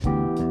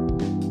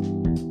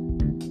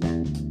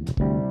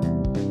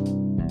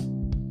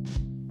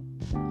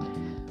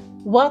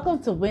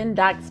Welcome to When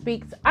Doc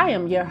Speaks. I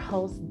am your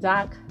host,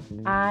 Doc.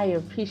 I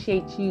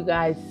appreciate you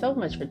guys so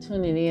much for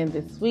tuning in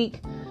this week.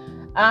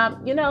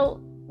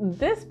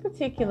 This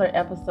particular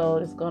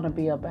episode is going to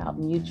be about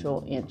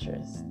mutual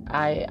interest.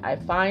 I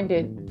find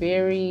it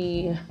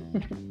very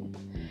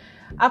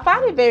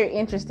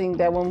interesting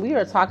that when we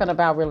are talking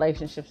about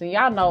relationships, and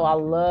y'all know I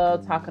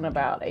love talking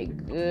about a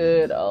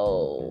good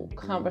old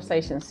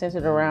conversation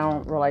centered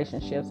around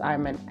relationships.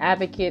 I'm an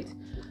advocate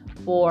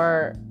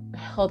for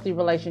healthy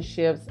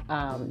relationships.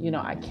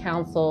 I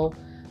counsel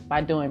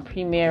by doing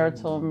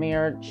premarital,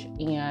 marriage,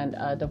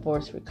 and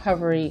divorce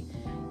recovery.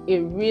 It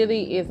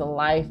really is a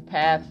life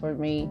path for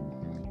me.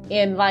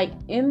 And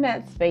in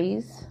that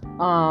space,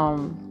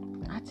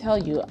 I tell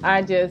you,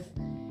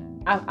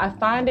 I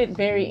find it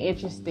very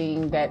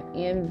interesting that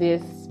in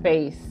this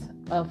space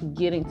of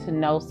getting to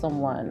know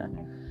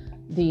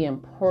someone, the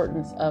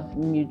importance of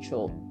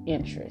mutual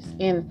interest.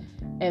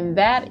 And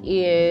that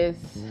is,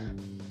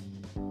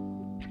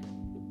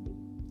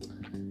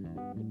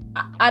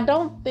 I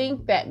don't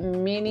think that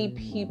many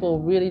people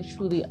really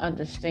truly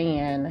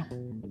understand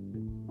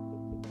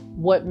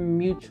what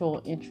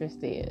mutual interest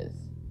is.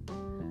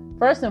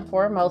 First and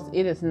foremost,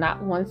 it is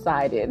not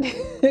one-sided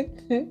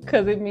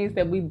because it means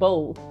that we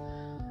both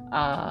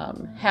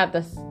have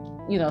the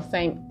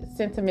same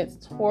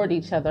sentiments toward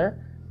each other.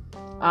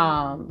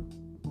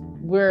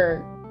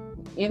 We're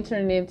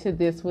entering into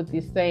this with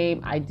the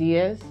same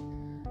ideas,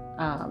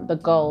 the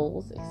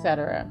goals,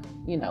 etc.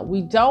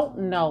 We don't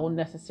know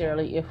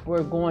necessarily if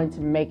we're going to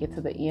make it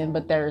to the end,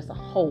 but there is a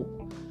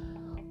hope.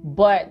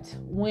 But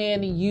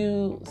when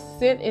you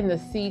sit in the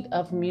seat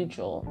of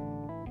mutual,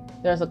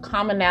 there's a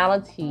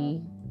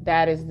commonality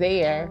that is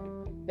there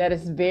that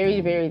is very,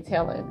 very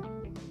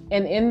telling.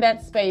 And in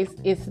that space,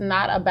 it's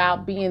not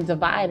about being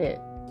divided.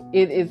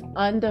 It is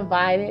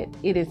undivided.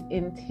 It is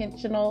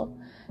intentional.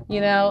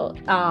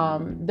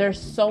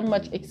 There's so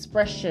much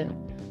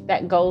expression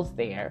that goes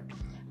there.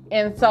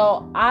 And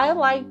so I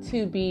like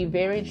to be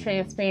very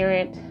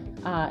transparent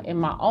in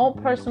my own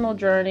personal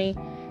journey,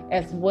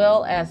 as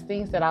well as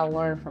things that I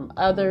learned from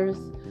others,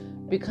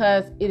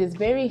 because it is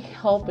very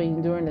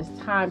helping during this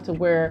time to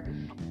where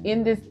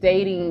in this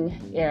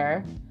dating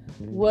era,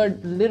 we're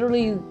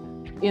literally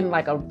in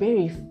a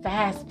very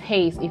fast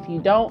pace. If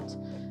you don't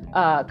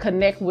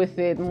connect with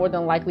it, more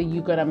than likely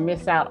you're going to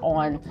miss out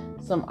on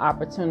some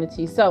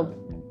opportunities. So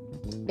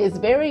it's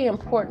very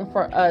important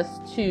for us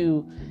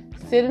to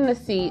sit in the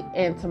seat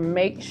and to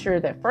make sure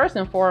that first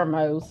and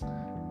foremost,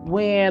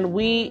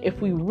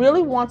 if we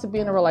really want to be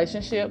in a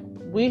relationship,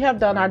 we have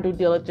done our due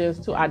diligence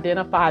to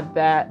identify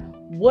that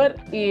what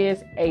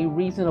is a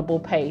reasonable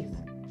pace.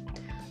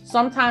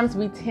 Sometimes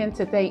we tend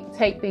to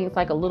take things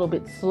a little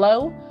bit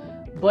slow,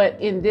 but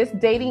in this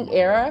dating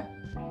era,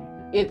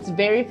 it's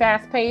very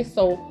fast paced.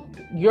 So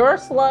your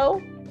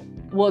slow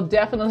will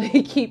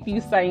definitely keep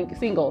you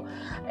single.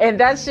 And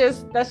that's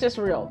just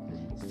real.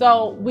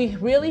 So we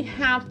really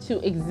have to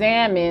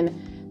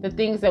examine the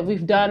things that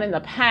we've done in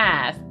the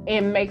past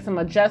and make some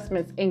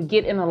adjustments and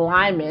get in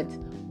alignment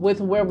with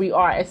where we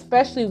are,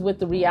 especially with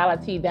the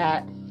reality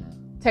that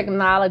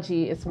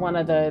technology is one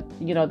of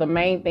the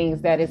main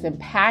things that is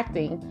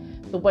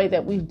impacting the way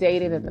that we've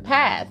dated in the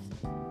past.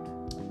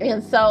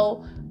 And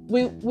so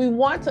we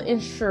want to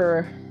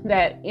ensure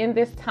that in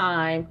this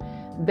time,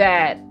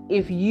 that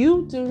if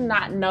you do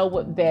not know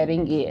what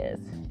vetting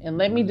is, and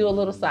let me do a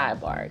little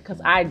sidebar, because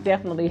I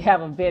definitely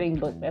have a vetting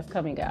book that's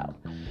coming out.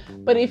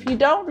 But if you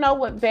don't know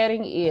what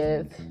vetting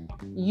is,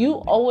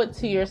 you owe it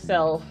to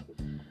yourself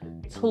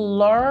to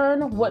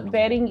learn what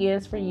vetting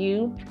is for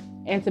you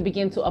and to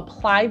begin to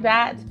apply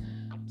that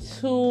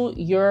to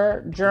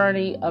your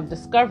journey of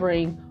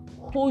discovering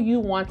who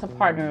you want to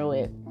partner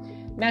with.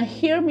 Now,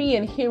 hear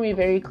me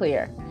very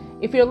clear.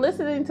 If you're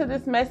listening to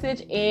this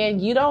message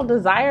and you don't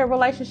desire a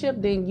relationship,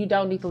 then you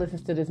don't need to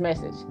listen to this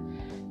message.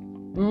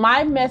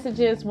 My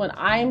messages when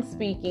I'm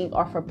speaking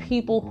are for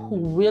people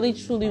who really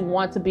truly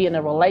want to be in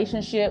a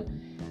relationship,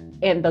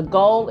 and the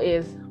goal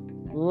is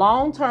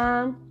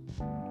long-term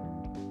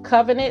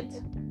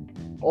covenant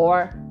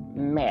or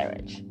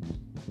marriage,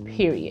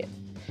 period.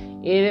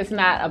 It is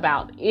not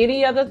about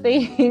any other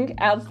thing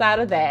outside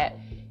of that.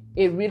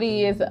 It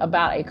really is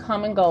about a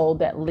common goal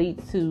that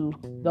leads to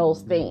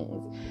those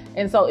things.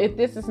 And so if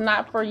this is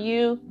not for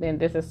you, then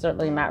this is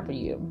certainly not for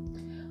you.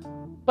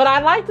 But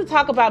I like to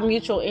talk about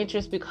mutual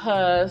interest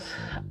because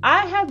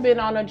I have been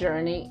on a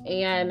journey,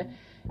 and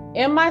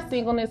in my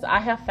singleness, I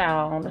have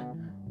found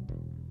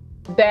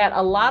that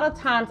a lot of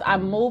times I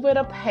move at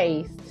a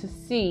pace to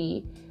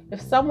see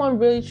if someone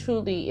really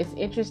truly is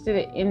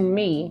interested in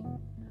me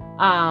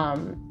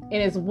and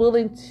is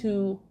willing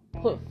to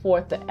put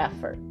forth the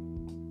effort.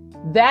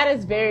 That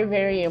is very,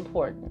 very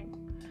important.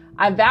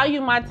 I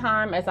value my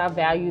time as I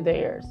value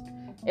theirs.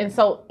 And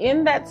so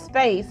in that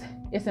space,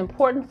 it's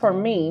important for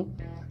me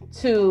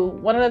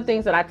one of the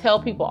things that I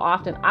tell people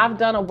often, I've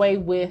done away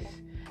with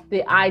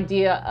the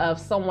idea of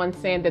someone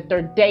saying that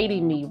they're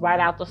dating me right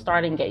out the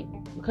starting gate,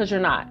 because you're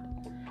not.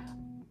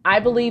 I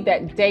believe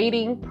that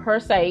dating per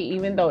se,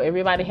 even though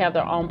everybody have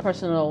their own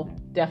personal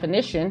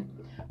definition,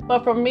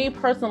 But for me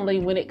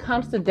personally, when it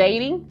comes to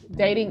dating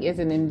is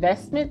an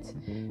investment,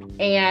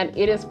 and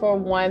it is for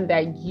one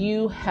that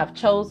you have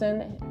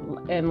chosen.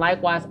 And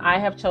likewise, I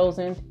have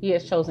chosen, he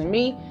has chosen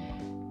me,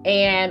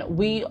 and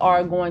we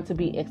are going to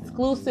be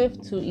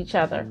exclusive to each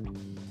other.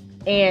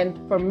 And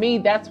for me,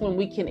 that's when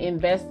we can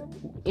invest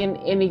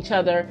in each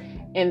other.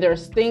 And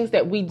there's things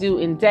that we do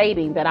in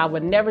dating that I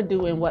would never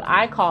do in what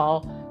I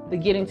call the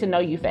getting to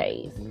know you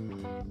phase.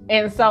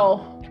 And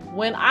so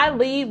when I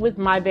lead with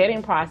my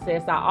vetting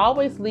process, I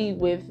always lead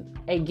with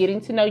a getting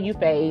to know you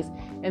phase.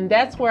 And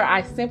that's where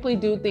I simply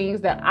do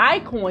things that I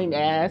coined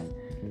as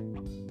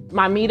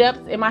my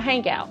meetups and my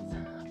hangouts.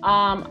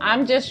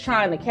 I'm just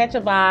trying to catch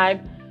a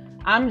vibe.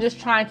 I'm just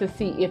trying to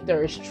see if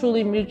there is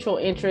truly mutual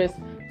interest,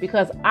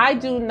 because I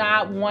do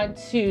not want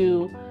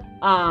to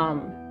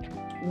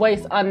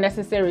waste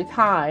unnecessary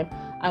time.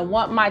 I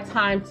want my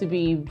time to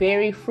be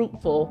very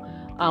fruitful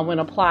when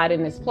applied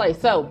in this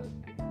place. So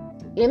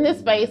in this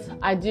space,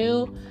 I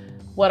do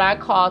what I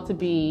call to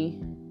be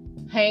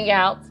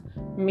hangouts,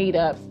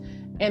 meetups,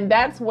 and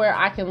that's where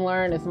I can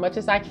learn as much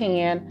as I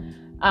can.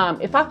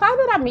 If I find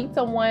that I meet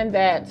someone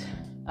that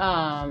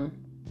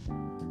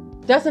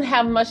doesn't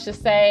have much to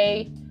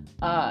say,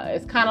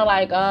 it's kind of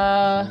like,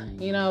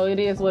 it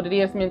is what it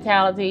is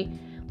mentality.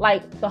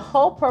 Like, the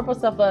whole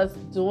purpose of us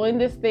doing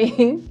this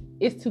thing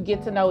is to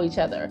get to know each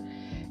other.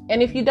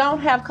 And if you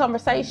don't have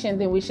conversation,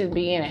 then we shouldn't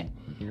be in it.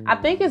 I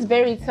think it's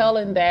very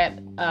telling that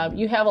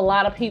you have a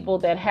lot of people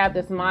that have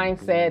this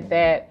mindset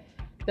that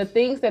the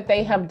things that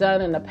they have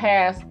done in the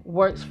past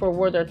works for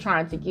where they're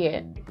trying to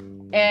get.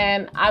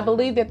 And I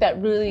believe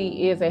that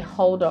really is a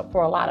holdup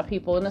for a lot of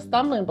people and a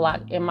stumbling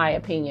block, in my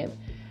opinion.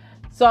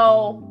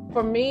 So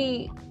for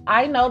me,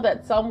 I know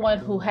that someone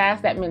who has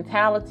that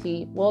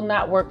mentality will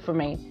not work for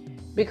me,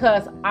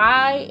 because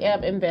I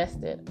am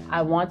invested.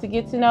 I want to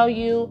get to know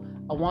you.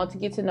 I want to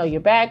get to know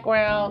your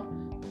background,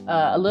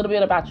 a little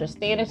bit about your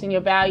standards and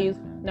your values.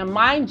 Now,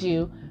 mind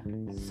you,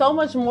 so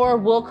much more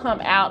will come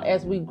out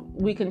as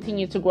we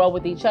continue to grow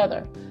with each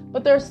other.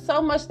 But there's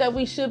so much that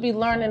we should be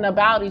learning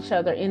about each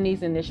other in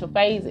these initial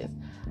phases.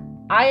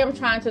 I am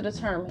trying to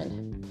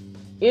determine,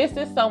 is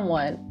this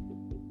someone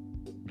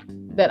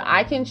that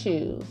I can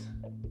choose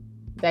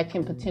that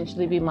can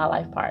potentially be my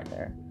life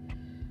partner?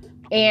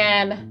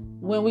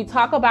 And when we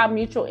talk about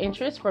mutual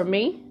interest, for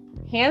me,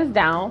 hands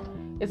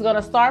down, it's going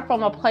to start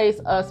from a place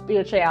of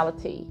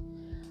spirituality.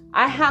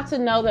 I have to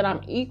know that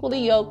I'm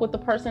equally yoked with the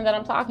person that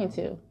I'm talking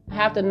to. I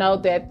have to know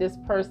that this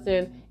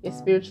person is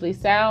spiritually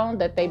sound,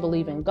 that they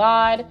believe in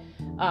God,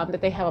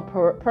 that they have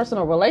a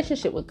personal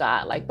relationship with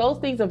God. Like, those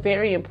things are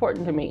very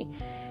important to me.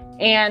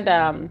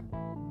 And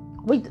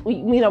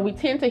we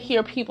tend to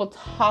hear people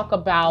talk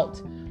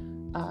about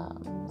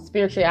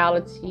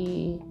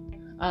spirituality,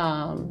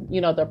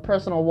 their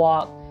personal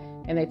walk,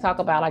 and they talk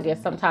about, I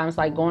guess, sometimes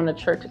like going to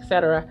church,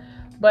 etc.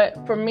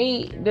 But for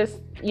me, this,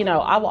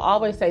 I will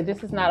always say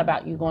this is not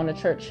about you going to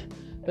church,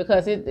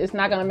 because it's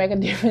not going to make a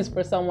difference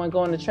for someone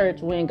going to church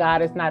when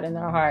God is not in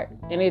their heart,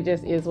 and it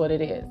just is what it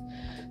is.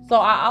 So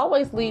I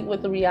always lead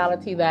with the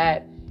reality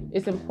that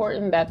it's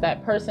important that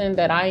that person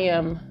that I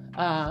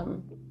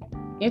am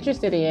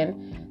interested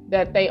in,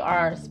 that they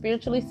are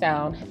spiritually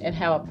sound and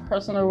have a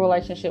personal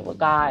relationship with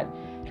God,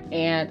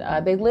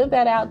 and they live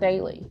that out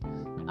daily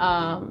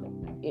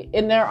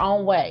in their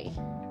own way.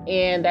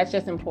 And that's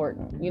just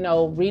important.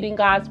 Reading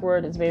God's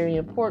word is very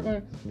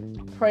important.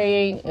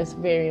 Praying is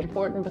very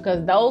important,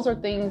 because those are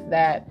things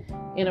that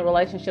in a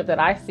relationship that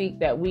I seek,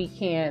 that we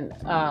can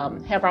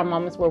have our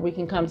moments where we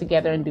can come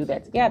together and do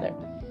that together.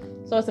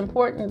 So it's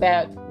important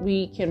that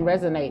we can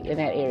resonate in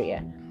that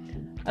area.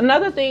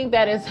 Another thing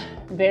that is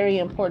very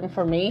important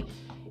for me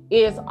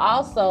is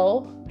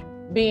also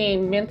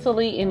being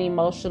mentally and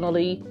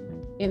emotionally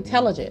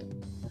intelligent.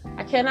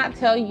 I cannot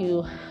tell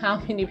you how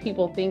many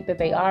people think that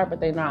they are, but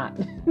they're not.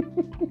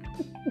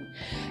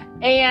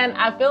 And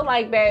I feel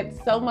like that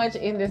so much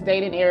in this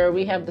dating era,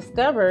 we have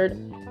discovered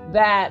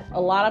that a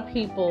lot of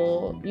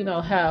people,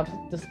 have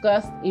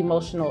discussed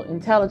emotional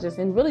intelligence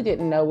and really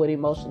didn't know what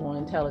emotional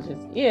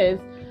intelligence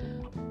is.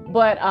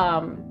 But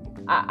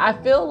I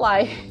feel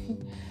like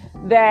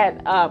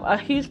that a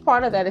huge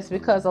part of that is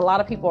because a lot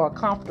of people are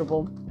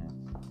comfortable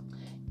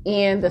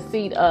in the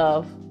seat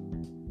of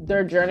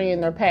their journey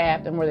and their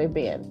path and where they've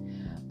been.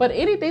 But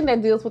anything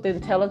that deals with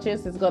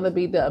intelligence is going to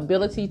be the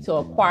ability to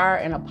acquire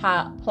and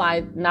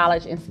apply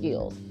knowledge and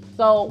skills.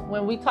 So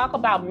when we talk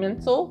about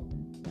mental,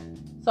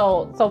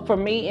 so for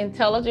me,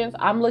 intelligence,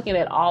 I'm looking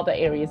at all the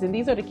areas, and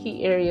these are the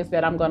key areas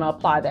that I'm going to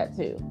apply that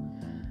to.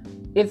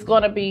 It's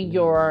going to be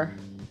your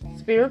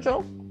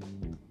spiritual,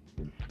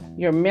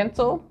 your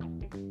mental,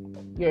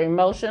 your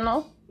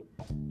emotional,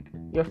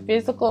 your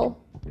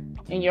physical,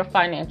 and your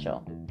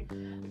financial.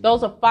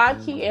 Those are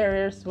 5 key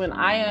areas when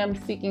I am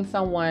seeking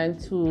someone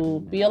to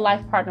be a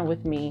life partner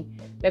with me,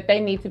 that they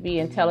need to be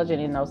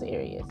intelligent in those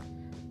areas.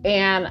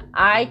 And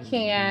I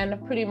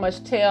can pretty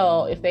much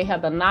tell if they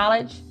have the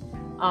knowledge,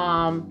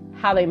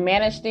 how they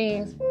manage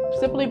things,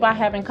 simply by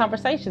having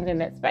conversations in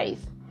that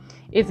space.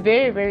 It's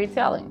very, very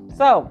telling.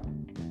 So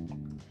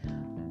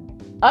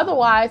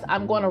Otherwise,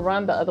 I'm going to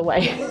run the other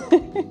way.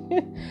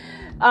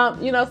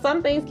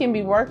 Some things can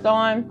be worked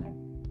on,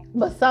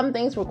 but some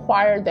things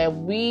require that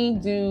we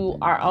do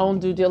our own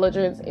due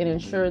diligence and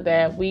ensure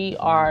that we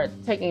are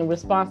taking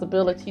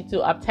responsibility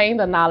to obtain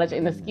the knowledge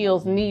and the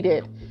skills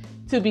needed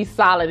to be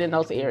solid in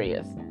those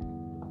areas.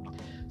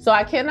 So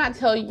I cannot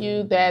tell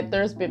you that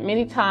there's been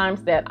many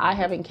times that I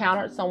have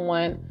encountered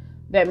someone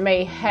that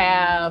may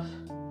have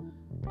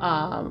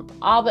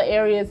all the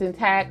areas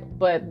intact,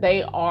 but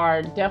they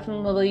are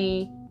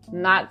definitely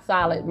not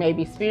solid,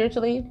 maybe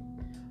spiritually.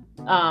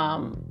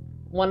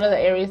 One of the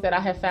areas that I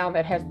have found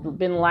that has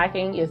been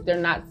lacking is they're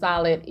not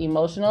solid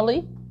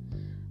emotionally.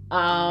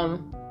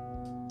 And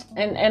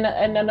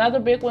another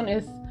big one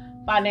is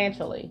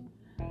financially.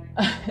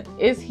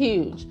 It's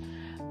huge.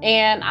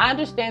 And I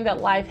understand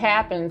that life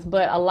happens,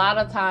 but a lot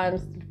of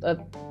times,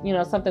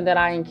 something that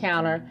I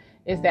encounter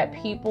is that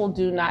people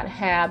do not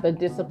have the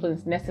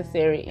disciplines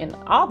necessary in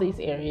all these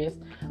areas,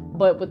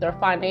 but with their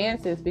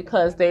finances,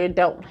 because they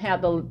don't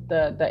have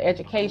the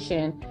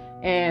education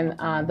and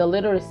the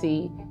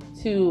literacy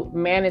to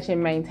manage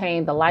and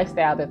maintain the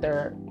lifestyle that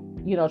they're,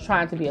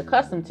 trying to be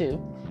accustomed to.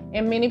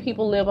 And many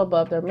people live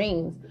above their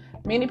means.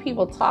 Many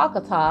people talk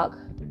a talk,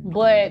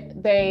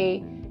 but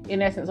they,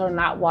 in essence, are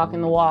not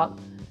walking the walk.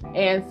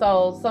 And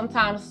so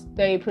sometimes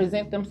they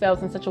present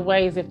themselves in such a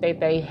way as if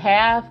they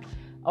have,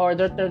 or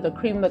they're the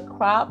cream of the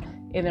crop,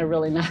 and they're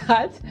really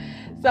not.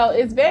 So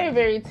it's very,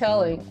 very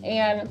telling.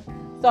 And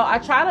so I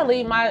try to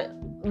lead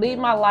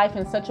my life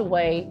in such a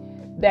way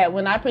that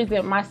when I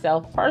present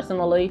myself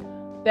personally,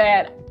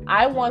 that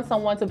I want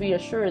someone to be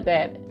assured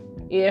that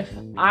if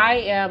I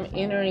am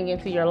entering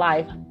into your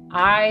life,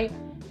 I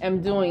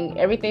am doing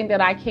everything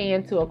that I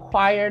can to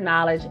acquire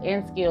knowledge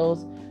and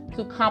skills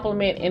to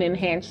complement and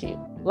enhance you.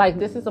 Like,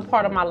 this is a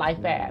part of my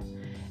life path.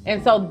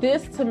 And so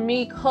this, to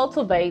me,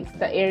 cultivates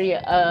the area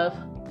of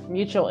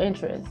mutual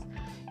interest.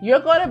 You're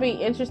going to be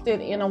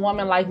interested in a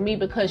woman like me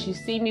because you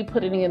see me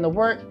putting in the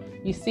work,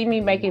 you see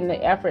me making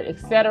the effort,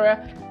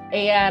 etc.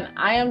 And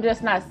I am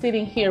just not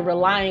sitting here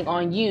relying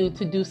on you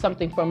to do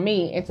something for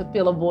me and to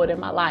fill a void in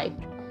my life.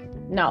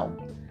 No,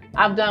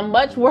 I've done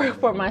much work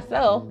for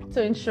myself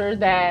to ensure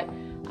that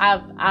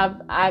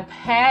I've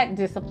had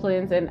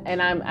disciplines,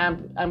 and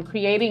I'm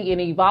creating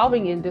and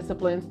evolving in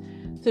disciplines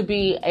to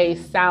be a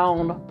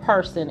sound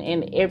person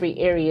in every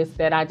areas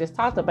that I just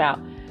talked about: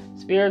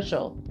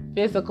 spiritual,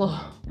 physical,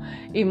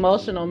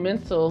 emotional,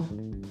 mental,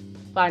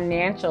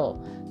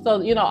 financial.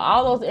 So,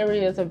 all those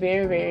areas are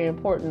very, very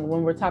important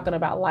when we're talking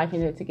about life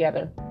in it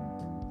together.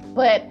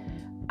 But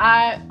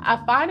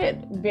I find it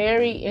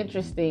very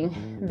interesting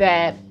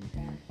that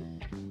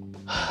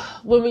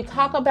when we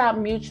talk about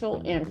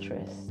mutual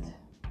interest,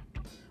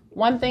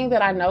 one thing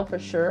that I know for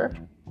sure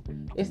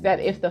is that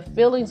if the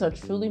feelings are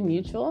truly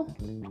mutual,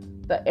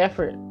 the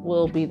effort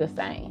will be the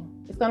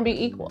same. It's going to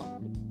be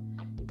equal.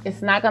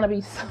 It's not going to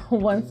be so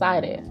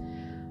one-sided.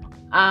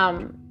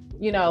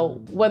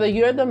 Whether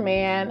you're the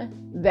man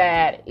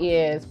that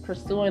is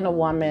pursuing a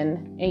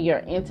woman and you're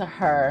into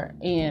her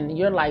and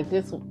you're like,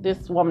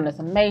 this woman is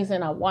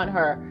amazing, I want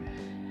her,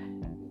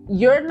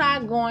 you're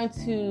not going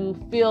to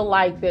feel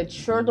like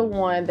that you're the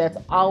one that's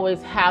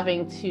always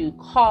having to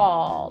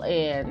call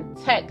and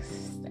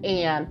text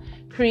and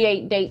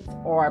create dates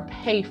or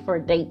pay for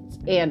dates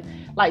and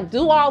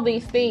do all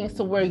these things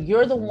to where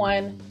you're the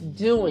one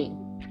doing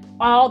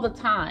all the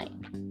time.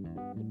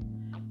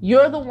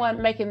 You're the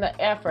one making the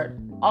effort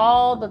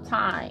all the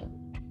time.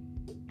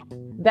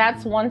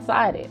 That's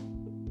one-sided,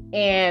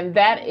 and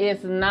that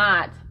is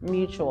not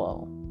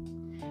mutual.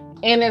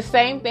 And the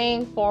same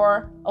thing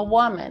for a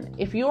woman.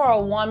 If you are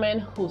a woman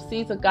who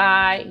sees a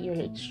guy, you're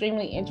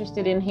extremely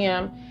interested in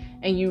him,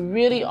 and you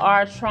really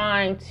are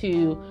trying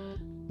to,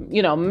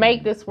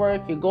 make this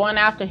work. You're going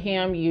after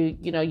him. You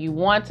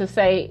want to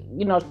say,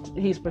 you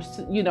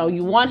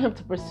want him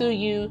to pursue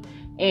you,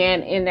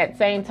 and in that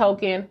same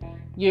token,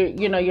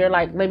 you're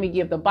like, let me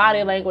give the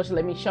body language.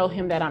 Let me show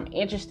him that I'm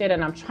interested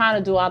and I'm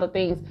trying to do all the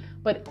things.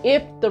 But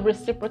if the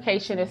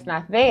reciprocation is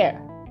not there,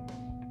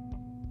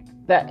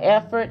 the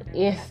effort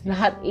is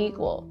not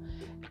equal.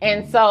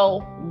 And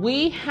so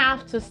we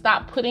have to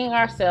stop putting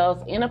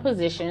ourselves in a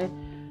position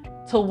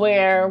to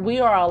where we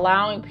are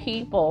allowing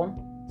people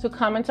to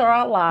come into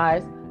our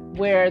lives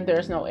where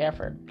there's no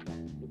effort.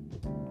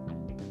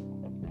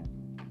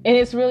 And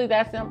it's really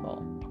that simple.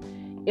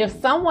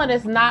 If someone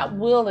is not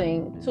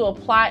willing to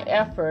apply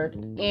effort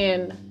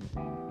in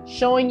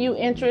showing you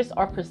interest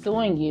or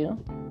pursuing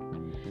you,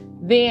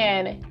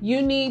 then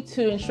you need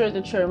to ensure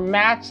that you're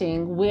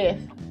matching with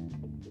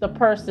the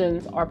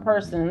persons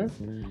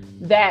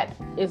that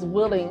is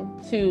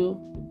willing to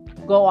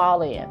go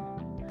all in.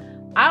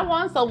 I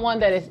want someone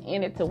that is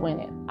in it to win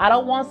it. I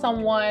don't want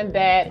someone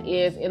that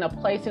is in a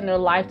place in their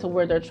life to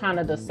where they're trying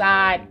to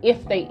decide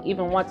if they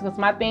even want to. Because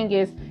my thing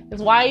is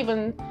why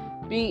even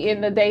be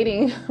in the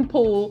dating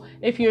pool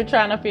if you're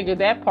trying to figure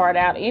that part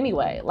out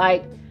anyway?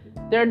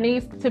 There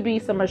needs to be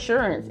some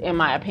assurance, in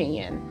my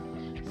opinion.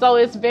 So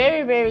it's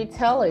very, very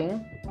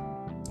telling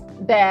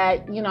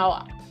that,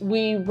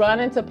 we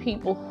run into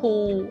people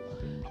who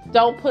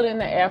don't put in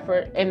the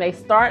effort, and they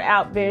start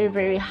out very,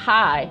 very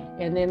high,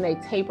 and then they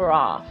taper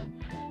off.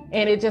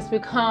 And it just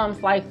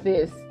becomes like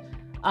this,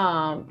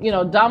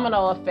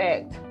 domino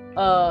effect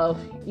of,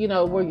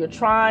 where you're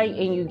trying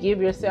and you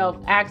give yourself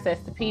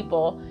access to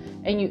people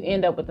and you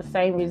end up with the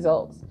same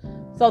results.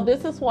 So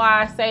this is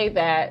why I say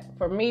that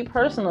for me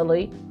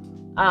personally,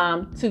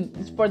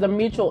 for the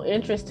mutual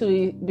interest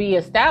to be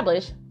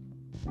established,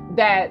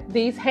 that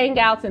these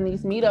hangouts and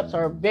these meetups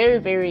are very,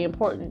 very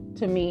important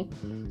to me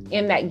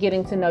in that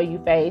getting to know you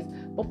phase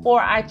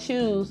before I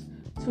choose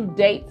to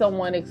date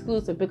someone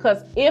exclusive.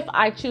 Because if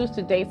I choose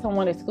to date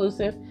someone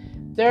exclusive,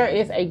 there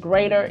is a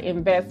greater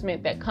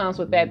investment that comes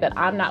with that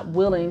I'm not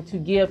willing to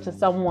give to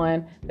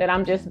someone that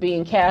I'm just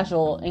being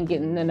casual and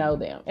getting to know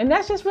them. And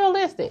that's just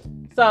realistic.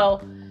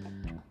 So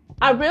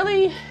I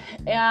really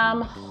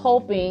am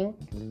hoping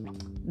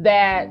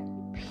that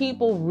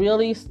people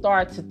really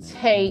start to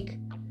take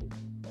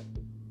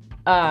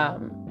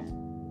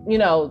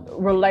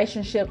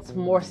relationships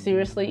more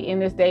seriously in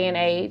this day and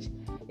age.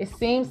 It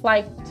seems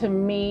like to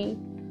me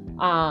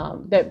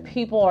that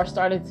people are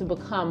starting to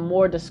become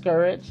more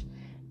discouraged.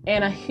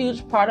 And a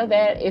huge part of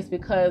that is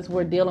because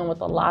we're dealing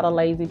with a lot of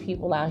lazy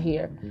people out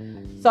here.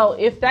 So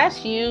if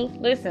that's you,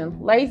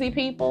 listen, lazy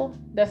people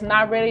that's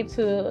not ready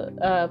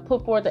to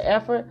put forth the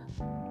effort,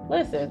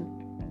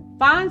 listen,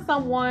 find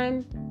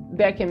someone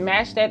that can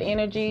match that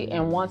energy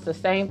and wants the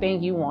same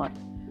thing you want.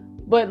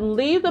 But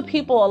leave the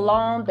people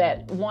alone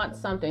that want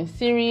something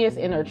serious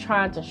and are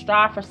trying to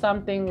strive for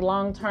something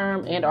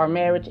long-term and or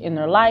marriage in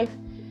their life.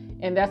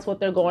 And that's what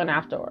they're going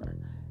after.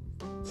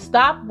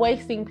 Stop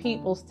wasting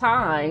people's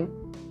time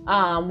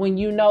when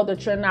you know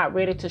that you're not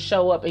ready to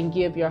show up and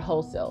give your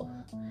whole self.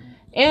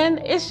 And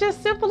it's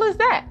just simple as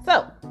that.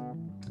 So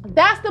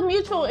that's the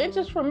mutual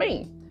interest for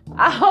me.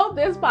 I hope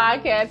this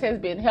podcast has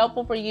been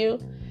helpful for you.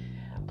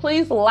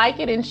 Please like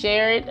it and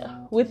share it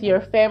with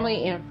your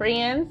family and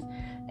friends.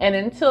 And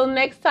until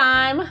next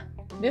time,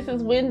 this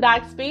is When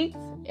Doc Speaks,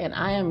 and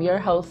I am your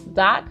host,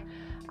 Doc.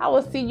 I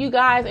will see you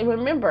guys. And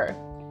remember,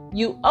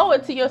 you owe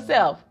it to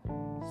yourself.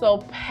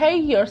 So pay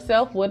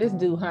yourself what is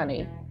due,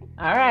 honey.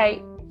 All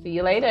right. See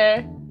you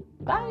later.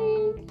 Bye.